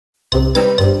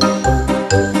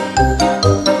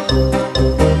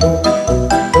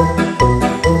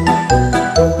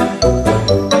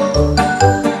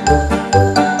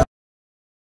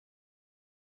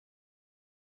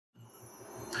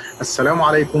Assalamu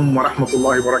alaikum wa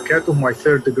rahmatullahi wa barakatuh, my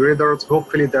third graders.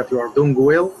 Hopefully that you are doing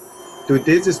well.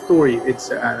 Today's story, it's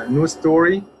a new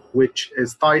story which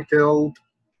is titled,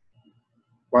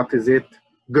 what is it?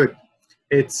 Good.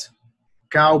 It's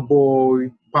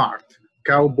Cowboy Bart.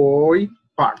 Cowboy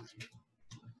Bart.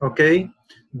 Okay,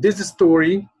 this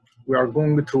story, we are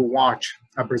going to watch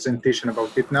a presentation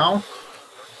about it now.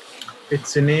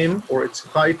 Its name or its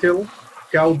title,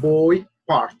 Cowboy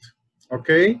Bart.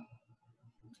 Okay,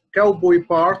 Cowboy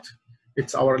Bart,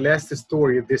 it's our last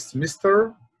story this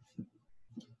semester.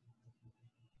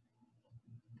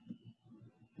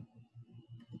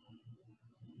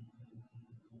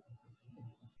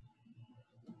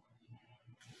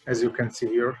 As you can see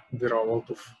here, there are a lot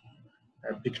of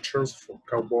pictures for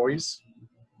cowboys.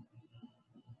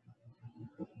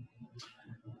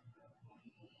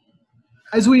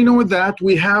 As we know that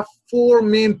we have 4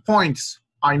 main points.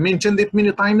 I mentioned it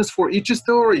many times for each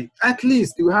story. At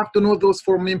least you have to know those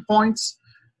 4 main points.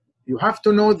 You have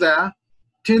to know the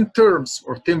 10 terms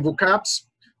or 10 vocabs.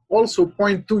 Also,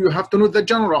 point 2, you have to know the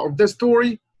genre of the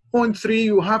story. Point 3,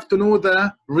 you have to know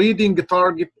the reading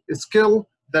target skill.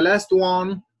 The last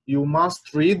one, you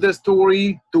must read the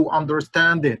story to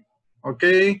understand it.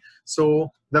 Okay,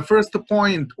 so the first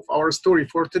point of our story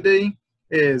for today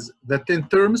is the 10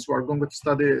 terms. We are going to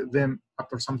study them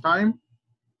after some time.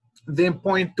 Then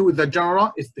point 2, the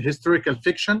genre is the historical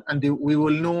fiction, and we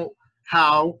will know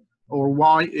how or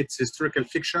why it's historical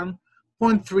fiction.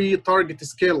 Point 3, target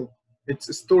skill.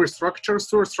 It's story structure.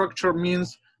 Story structure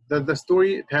means that the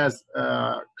story has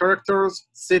characters,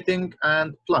 setting,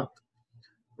 and plot.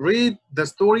 Read the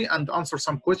story and answer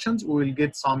some questions. We will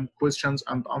get some questions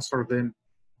and answer them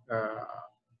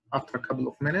after a couple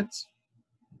of minutes.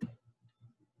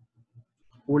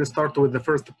 We'll start with the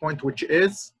first point, which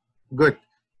is good.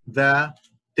 The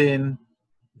 10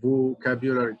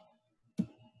 vocabulary.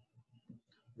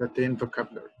 The 10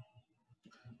 vocabulary.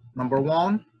 Number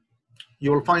 1,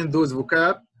 you will find those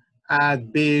vocab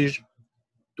at page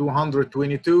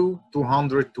 222,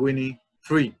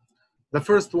 223. The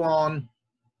first one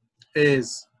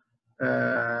is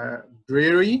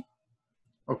prairie,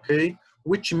 okay,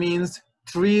 which means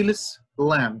treeless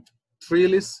land.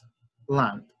 Treeless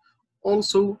land.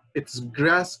 Also, it's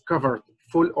grass covered,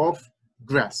 full of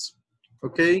grass.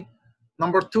 Okay.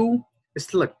 Number 2,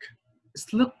 slick.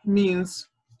 Slick means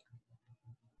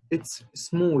it's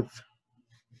smooth,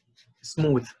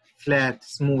 flat,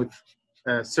 smooth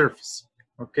surface.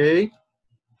 Okay.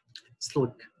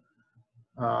 Slick.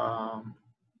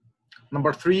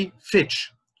 Number 3,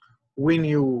 fetch. When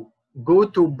you go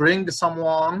to bring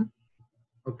someone,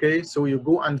 okay, so you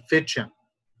go and fetch him.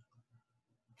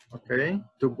 Okay,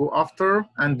 to go after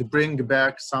and bring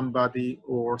back somebody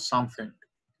or something.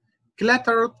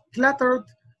 Clattered. Clattered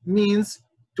means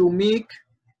to make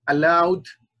a loud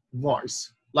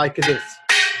voice, like this.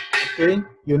 Okay,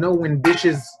 you know when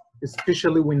dishes,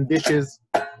 especially when dishes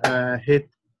hit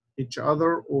each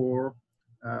other or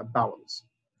bowls.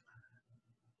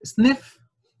 Sniff,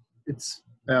 it's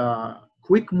a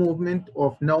quick movement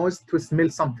of nose to smell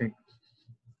something.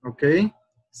 Okay.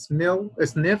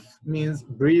 Sniff means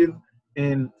breathe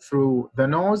in through the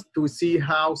nose to see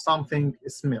how something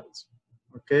smells.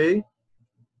 Okay.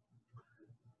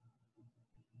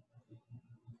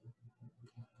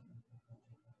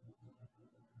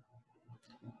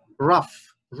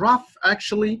 Rough. Rough,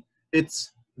 actually,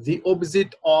 it's the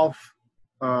opposite of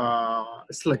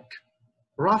slick.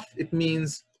 Rough, it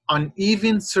means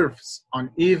uneven surface.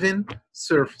 Uneven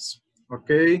surface.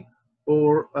 Okay.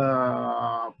 Or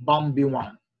bumpy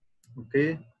one.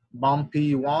 Okay,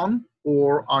 bumpy one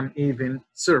or uneven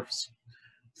surface.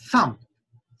 Thump.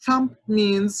 Thump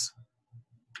means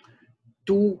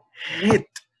to hit.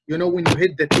 You know when you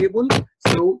hit the table,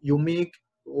 so you make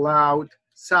loud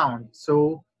sound.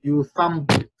 So you thump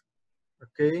it.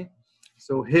 Okay,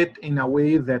 so hit in a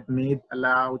way that made a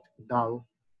loud, dull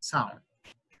sound.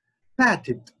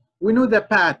 Patted. We know the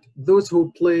pat. Those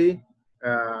who play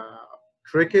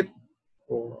cricket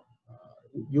or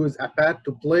use a pat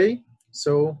to play.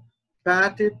 So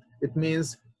patted, it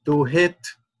means to hit,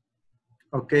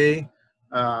 okay,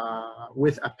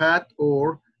 with a pat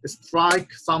or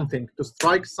strike something. To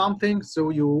strike something, so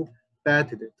you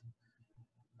patted it.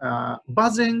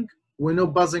 Buzzing, we know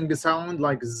buzzing sound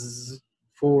like zzz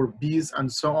for bees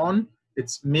and so on.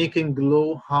 It's making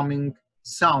low humming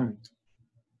sound.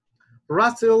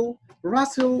 Rustle.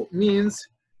 Rustle means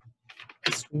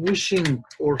swishing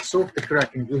or soft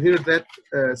cracking. You hear that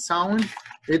sound?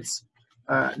 It's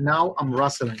now I'm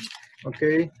rustling.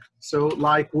 Okay, so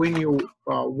like when you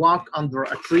walk under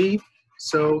a tree,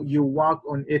 so you walk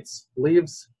on its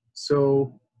leaves,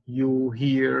 so you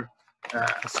hear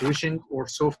swishing or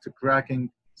soft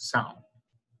cracking sound.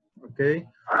 Okay.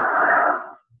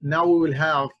 Now we will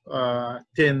have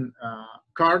 10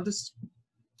 cards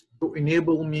to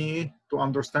enable me to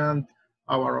understand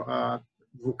our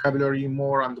vocabulary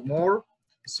more and more.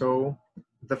 So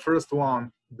the first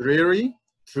one, dreary,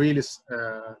 treeless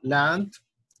land,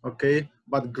 okay,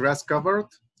 but grass covered.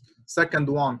 Second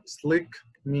one, slick,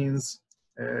 means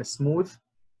smooth,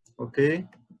 okay.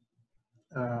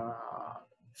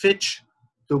 Fetch,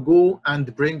 to go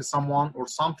and bring someone or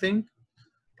something.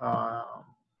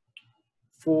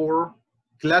 For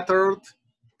cluttered,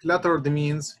 cluttered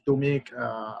means to make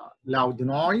loud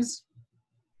noise.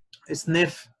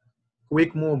 Sniff,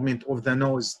 quick movement of the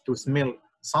nose to smell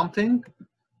something.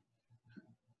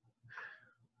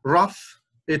 Rough,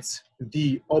 it's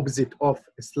the opposite of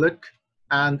slick,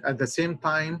 and at the same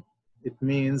time it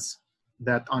means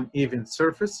that uneven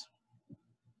surface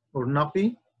or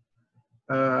nappy.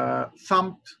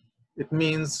 Thumped, it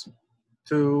means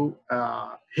to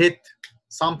hit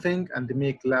something and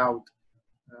make loud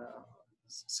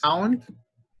sound.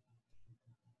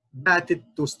 Batted,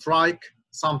 to strike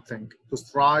something, to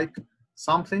strike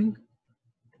something.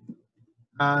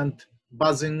 And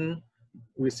buzzing,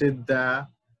 we said the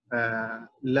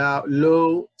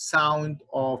low sound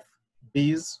of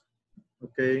bees,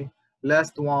 okay.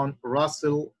 Last one,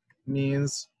 rustle,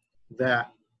 means the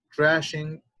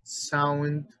crashing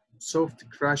sound, soft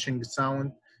crashing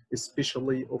sound,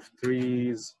 especially of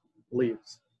trees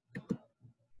leaves.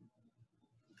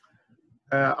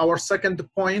 Our second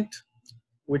point,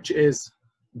 which is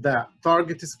the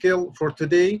target skill for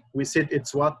today, we said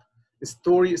it's what?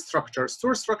 Story structure.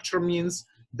 Story structure means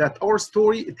that our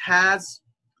story, it has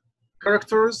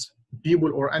characters,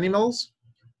 people or animals,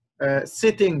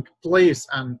 setting, place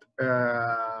and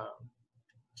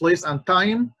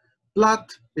time.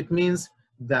 Plot, it means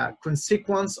the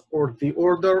consequence or the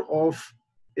order of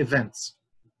events.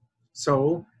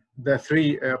 So the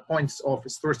 3 points of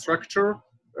story structure,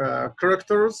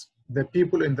 characters, the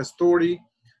people in the story,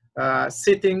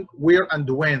 setting, where and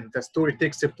when the story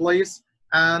takes place,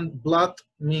 and plot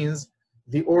means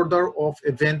the order of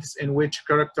events in which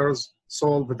characters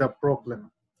solve the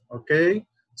problem. Okay,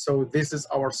 so this is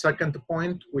our second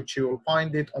point, which you will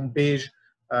find it on page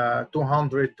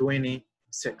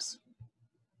 226.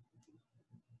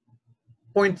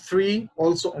 Point 3,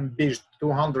 also on page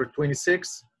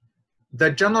 226,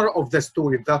 the genre of the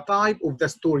story, the type of the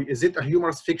story. Is it a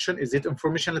humorous fiction? Is it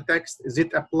informational text? Is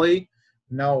it a play?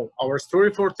 No, our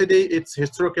story for today, it's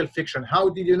historical fiction. How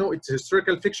did you know it's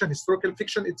historical fiction? Historical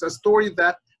fiction, it's a story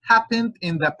that happened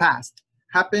in the past.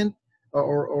 Happened,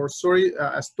 it's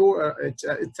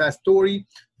a story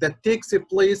that takes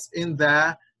place in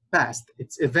the past.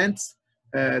 Its events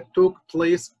took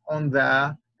place in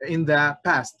the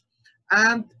past.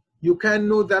 And you can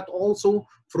know that also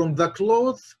from the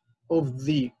clothes of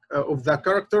the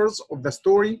characters of the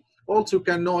story. Also, you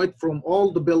can know it from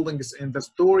all the buildings in the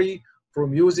story,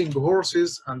 from using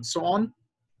horses and so on.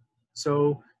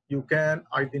 So you can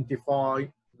identify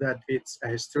that it's a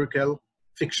historical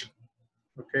fiction.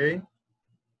 Okay.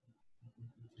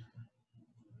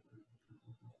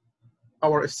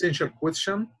 Our essential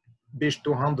question, page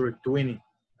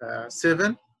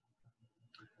 227.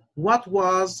 What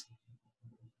was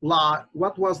life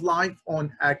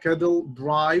on a cattle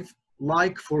drive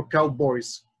like for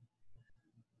cowboys?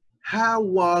 How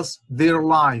was their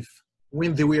life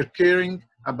when they were caring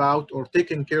about or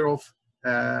taking care of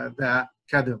the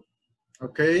cattle?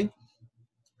 Okay,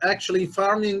 actually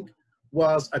farming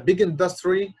was a big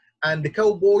industry, and the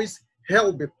cowboys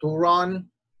helped to run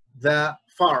the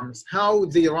farms. How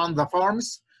they run the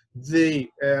farms? They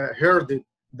herded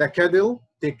the cattle,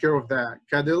 take care of the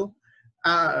cattle,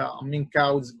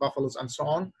 cows, buffaloes, and so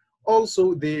on.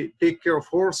 Also, they take care of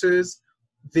horses.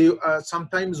 They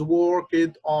sometimes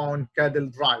worked on cattle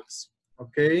drives,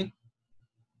 okay,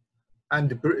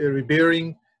 and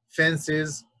repairing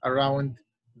fences around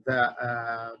the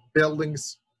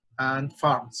buildings and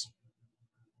farms.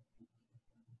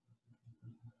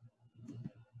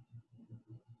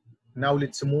 Now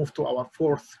let's move to our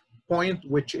fourth point,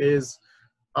 which is,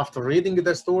 after reading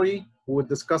the story, we will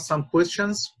discuss some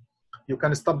questions. You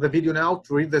can stop the video now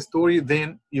to read the story,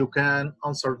 then you can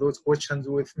answer those questions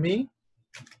with me.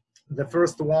 The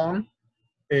first one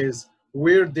is,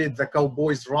 where did the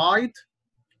cowboys ride?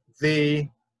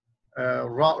 They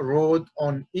rode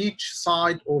on each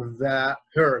side of the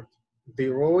herd. They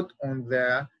rode on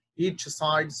each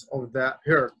sides of the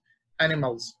herd.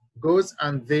 Animals goes,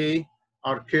 and they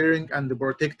are caring and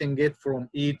protecting it from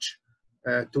each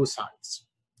 2 sides.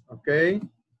 Okay.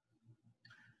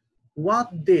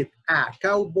 What did a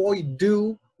cowboy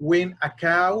do when a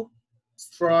cow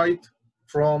strayed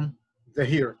from the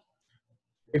herd.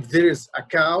 If there is a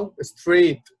cow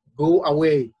straight, go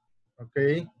away.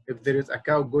 Okay, if there is a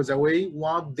cow goes away,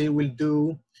 what they will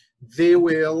do, they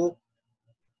will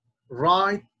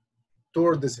ride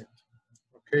towards it.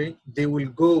 Okay, they will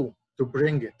go to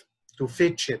bring it, to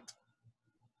fetch it.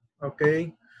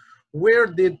 Okay, where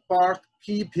did Bart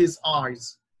keep his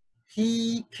eyes?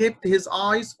 He kept his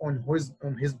eyes on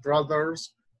his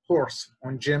brother's horse,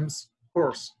 on Jim's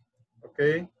horse.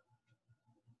 Okay,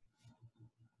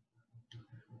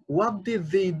 what did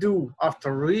they do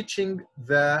after reaching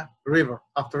the river?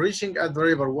 After reaching at the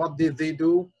river, what did they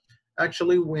do?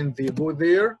 Actually, when they go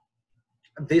there,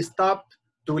 they stopped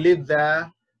to let the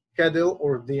cattle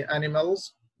or the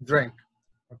animals drink.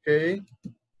 Okay.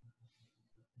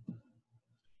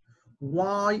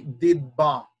 Why did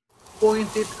Ba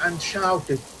pointed and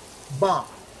shouted? Ba,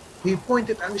 he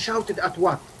pointed and shouted at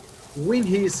what? When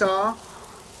he saw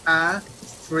a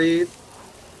stray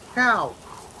cow.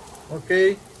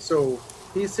 Okay, so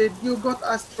he said, you got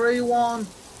a stray one,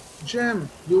 Jim,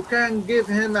 you can give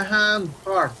him a hand,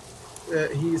 Bart.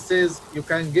 He says you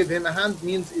can give him a hand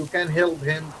means you can help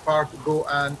him, Bart, go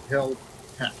and help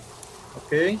him.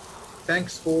 Okay,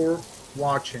 thanks for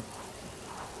watching.